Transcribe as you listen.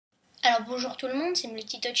Alors bonjour tout le monde, c'est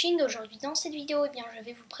MultiTouching. Aujourd'hui dans cette vidéo, je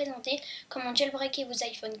vais vous présenter comment jailbreaker vos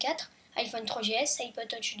iPhone 4, iPhone 3GS, iPod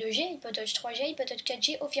Touch 2G, iPod Touch 3G, iPod Touch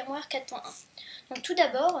 4G au firmware 4.1. Donc tout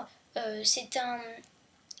d'abord,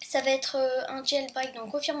 ça va être un jailbreak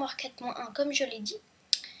donc au firmware 4.1 comme je l'ai dit.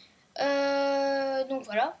 Donc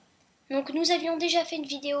voilà. Donc nous avions déjà fait une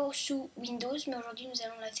vidéo sous Windows, mais aujourd'hui nous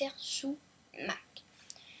allons la faire sous Mac.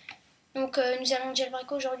 Donc nous allons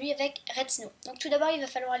jailbreaker aujourd'hui avec RedSn0w. Donc tout d'abord il va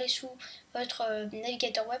falloir aller sous votre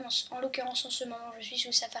navigateur web, en l'occurrence en ce moment je suis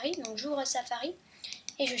sous Safari, donc j'ouvre Safari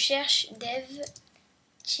et je cherche dev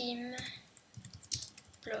team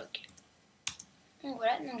blog. Donc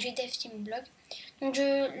voilà, donc j'ai dev team blog. Donc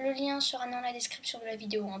le lien sera dans la description de la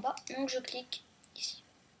vidéo en bas, donc je clique ici.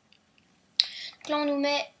 Donc là on nous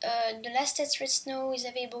met the latest RedSn0w is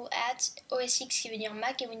available at OS X qui veut dire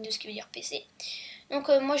Mac et Windows qui veut dire PC. Donc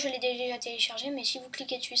moi je l'ai déjà téléchargé, mais si vous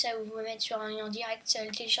cliquez dessus, ça va vous mettre sur un lien direct, ça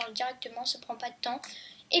le télécharge directement, ça prend pas de temps.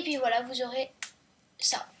 Et puis voilà, vous aurez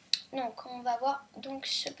ça. Donc on va voir donc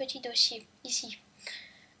ce petit dossier ici.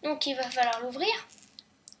 Donc il va falloir l'ouvrir,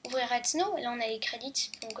 ouvrir RedSn0w, là on a les crédits,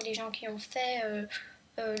 donc les gens qui ont fait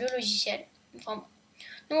le logiciel. Enfin bon.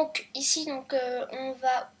 Donc ici donc on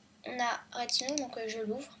a RedSn0w, donc je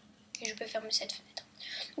l'ouvre et je peux fermer cette fenêtre.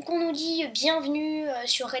 Donc on nous dit bienvenue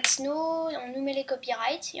sur RedSn0w, on nous met les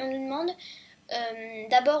copyrights et on nous demande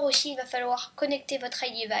d'abord aussi il va falloir connecter votre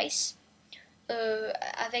iDevice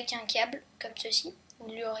avec un câble comme ceci. Vous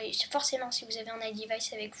l'aurez forcément si vous avez un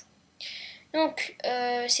iDevice avec vous. Donc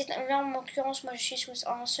là en l'occurrence moi je suis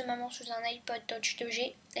en ce moment sous un iPod Touch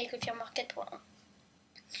 2G avec le firmware 4.1.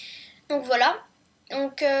 Donc voilà.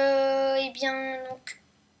 Donc donc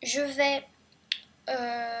je vais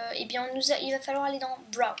il va falloir aller dans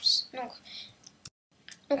Browse.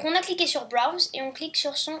 Donc on a cliqué sur Browse et on clique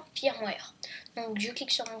sur son firmware. Donc je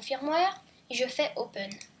clique sur mon firmware et je fais Open.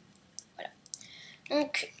 Voilà.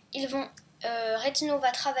 Donc RedSn0w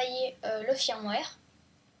va travailler le firmware.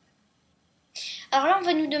 Alors là on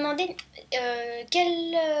va nous demander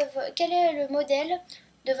quel est le modèle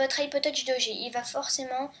de votre iPod Touch 2G. Il va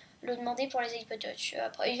forcément le demander pour les iPod Touch.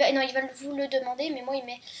 Après, il va vous le demander, mais moi il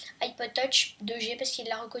met iPod Touch 2G parce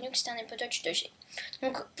qu'il a reconnu que c'était un iPod Touch 2G.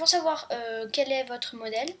 Donc pour savoir quel est votre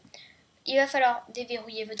modèle, il va falloir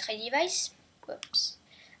déverrouiller votre iDevice,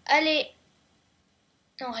 aller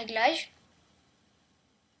en réglage,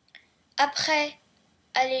 après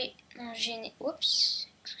aller dans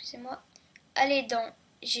aller dans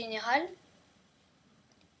Général,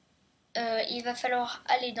 il va falloir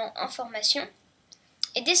aller dans Information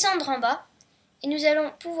et descendre en bas et nous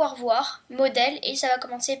allons pouvoir voir modèle et ça va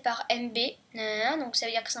commencer par MB, nanana, donc ça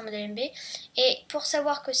veut dire que c'est un modèle MB et pour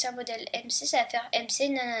savoir que c'est un modèle MC ça va faire MC,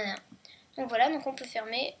 nanana. Donc voilà, donc on peut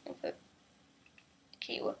fermer, on peut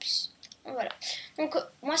voilà. Donc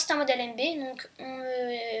moi c'est un modèle MB, donc on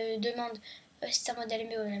me demande si c'est un modèle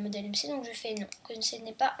MB ou un modèle MC, donc je fais non, que ce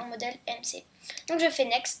n'est pas un modèle MC. Donc je fais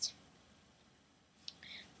next,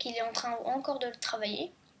 qu'il est en train encore de le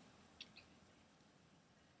travailler.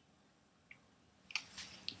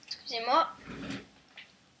 Excusez-moi.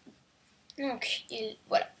 Donc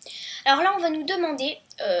voilà. Alors là on va nous demander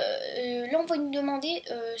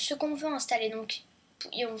ce qu'on veut installer. Donc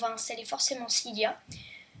on va installer forcément Cydia.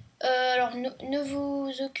 Alors ne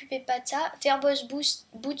vous occupez pas de ça. Verbose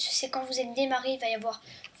boot, c'est quand vous allez démarrer,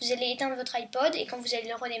 vous allez éteindre votre iPod et quand vous allez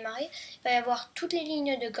le redémarrer, il va y avoir toutes les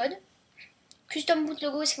lignes de code. Custom boot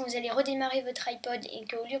logo, c'est quand vous allez redémarrer votre iPod et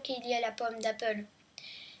qu'au lieu qu'il y ait la pomme d'Apple,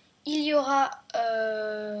 il y aura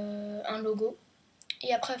un logo.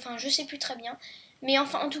 Et après, je sais plus très bien. Mais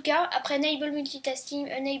en tout cas, après Enable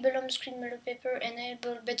Multitasking, Enable Home Screen Wallpaper,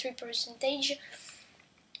 Enable Battery Percentage,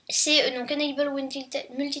 c'est donc Enable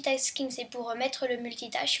Multitasking, c'est pour mettre le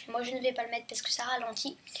multitâche. Moi, je ne vais pas le mettre parce que ça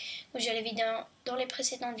ralentit. Je l'avais vu dans les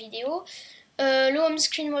précédentes vidéos. Le Home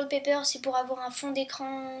Screen Wallpaper, c'est pour avoir un fond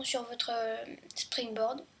d'écran sur votre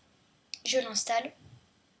Springboard. Je l'installe.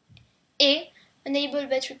 Et Enable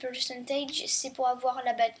Battery Percentage, c'est pour avoir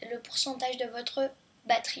le pourcentage de votre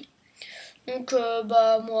batterie. Donc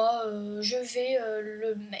moi je vais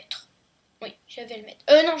le mettre. Oui, je vais le mettre.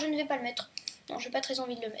 Non, je ne vais pas le mettre. Non, j'ai pas très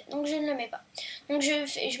envie de le mettre. Donc je ne le mets pas. Donc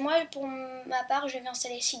moi pour ma part, je vais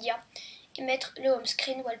installer Cydia et mettre le home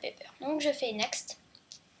screen wallpaper. Donc je fais next.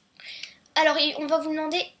 Alors on va vous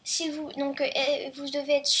demander si vous vous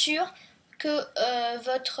devez être sûr que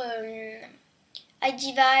votre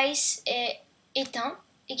iDevice est éteint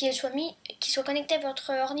et qu'il soit connecté à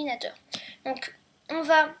votre ordinateur. Donc on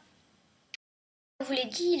va, comme je vous l'ai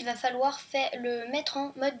dit, il va falloir le mettre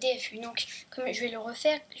en mode DFU. Donc comme je vais le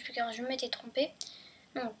refaire, car je m'étais trompée.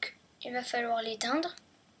 Donc il va falloir l'éteindre.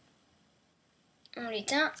 On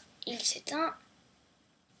l'éteint il s'éteint.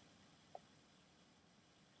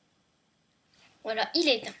 Voilà, il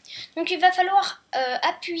est éteint. Donc il va falloir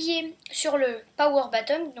appuyer sur le Power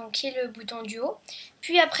Button, donc qui est le bouton du haut,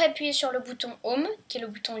 puis après appuyer sur le bouton Home, qui est le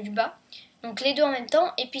bouton du bas. Donc les deux en même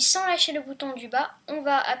temps, et puis sans lâcher le bouton du bas, on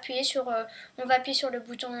va appuyer sur le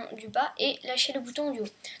bouton du bas et lâcher le bouton du haut.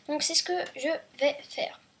 Donc c'est ce que je vais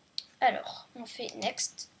faire. Alors, on fait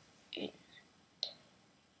Next. 1,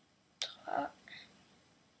 3.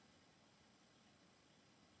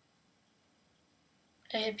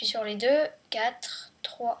 Là j'appuie sur les deux. 4,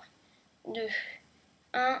 3, 2,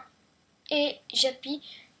 1. Et j'appuie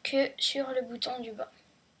que sur le bouton du bas.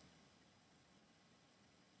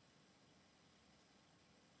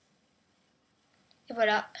 Et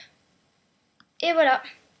voilà. Et voilà.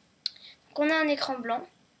 Donc on a un écran blanc.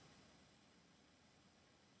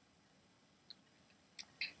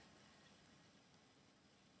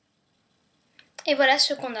 Et voilà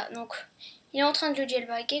ce qu'on a. Donc il est en train de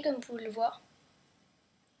jailbreaker comme vous pouvez le voir.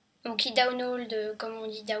 Donc il download, comme on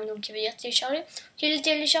dit download qui veut dire télécharger. Il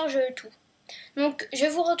télécharge tout. Donc je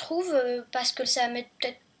vous retrouve parce que ça va mettre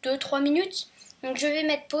peut-être 2-3 minutes. Donc je vais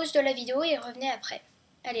mettre pause de la vidéo et revenez après.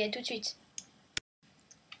 Allez, à tout de suite.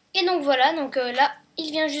 Et donc voilà, donc là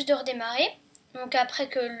il vient juste de redémarrer. Donc après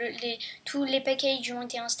que tous les packages ont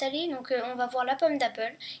été installés, donc on va voir la pomme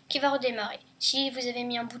d'Apple qui va redémarrer. Si vous avez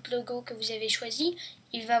mis un boot logo que vous avez choisi,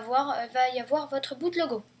 il va y avoir votre boot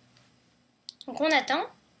logo. Donc on attend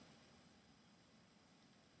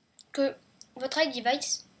que votre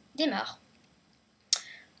iDevice démarre.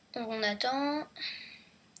 Donc on attend,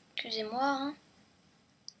 excusez-moi. Hein.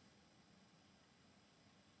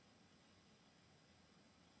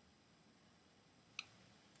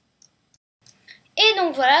 Et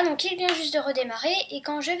donc voilà, donc il vient juste de redémarrer et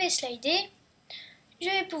quand je vais slider, je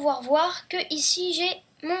vais pouvoir voir que ici j'ai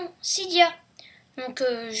mon Cydia. Donc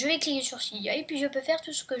je vais cliquer sur Cydia et puis je peux faire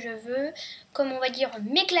tout ce que je veux, comme on va dire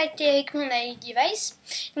m'éclater avec mon iDevice.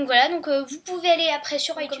 Donc voilà, donc vous pouvez aller après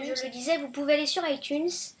sur iTunes, comme je le disais, vous pouvez aller sur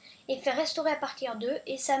iTunes et faire restaurer à partir d'eux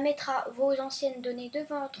et ça mettra vos anciennes données de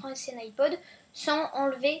votre ancien iPod sans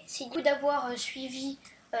enlever Cydia. Merci d'avoir suivi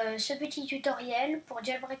ce petit tutoriel pour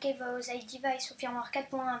jailbreaker vos iDevice au firmware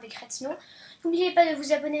 4.1 avec RedSn0w. N'oubliez pas de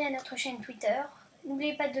vous abonner à notre chaîne Twitter.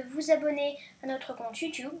 N'oubliez pas de vous abonner à notre compte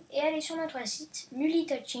YouTube et allez sur notre site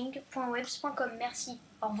multitouching.webs.com. Merci,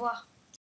 au revoir.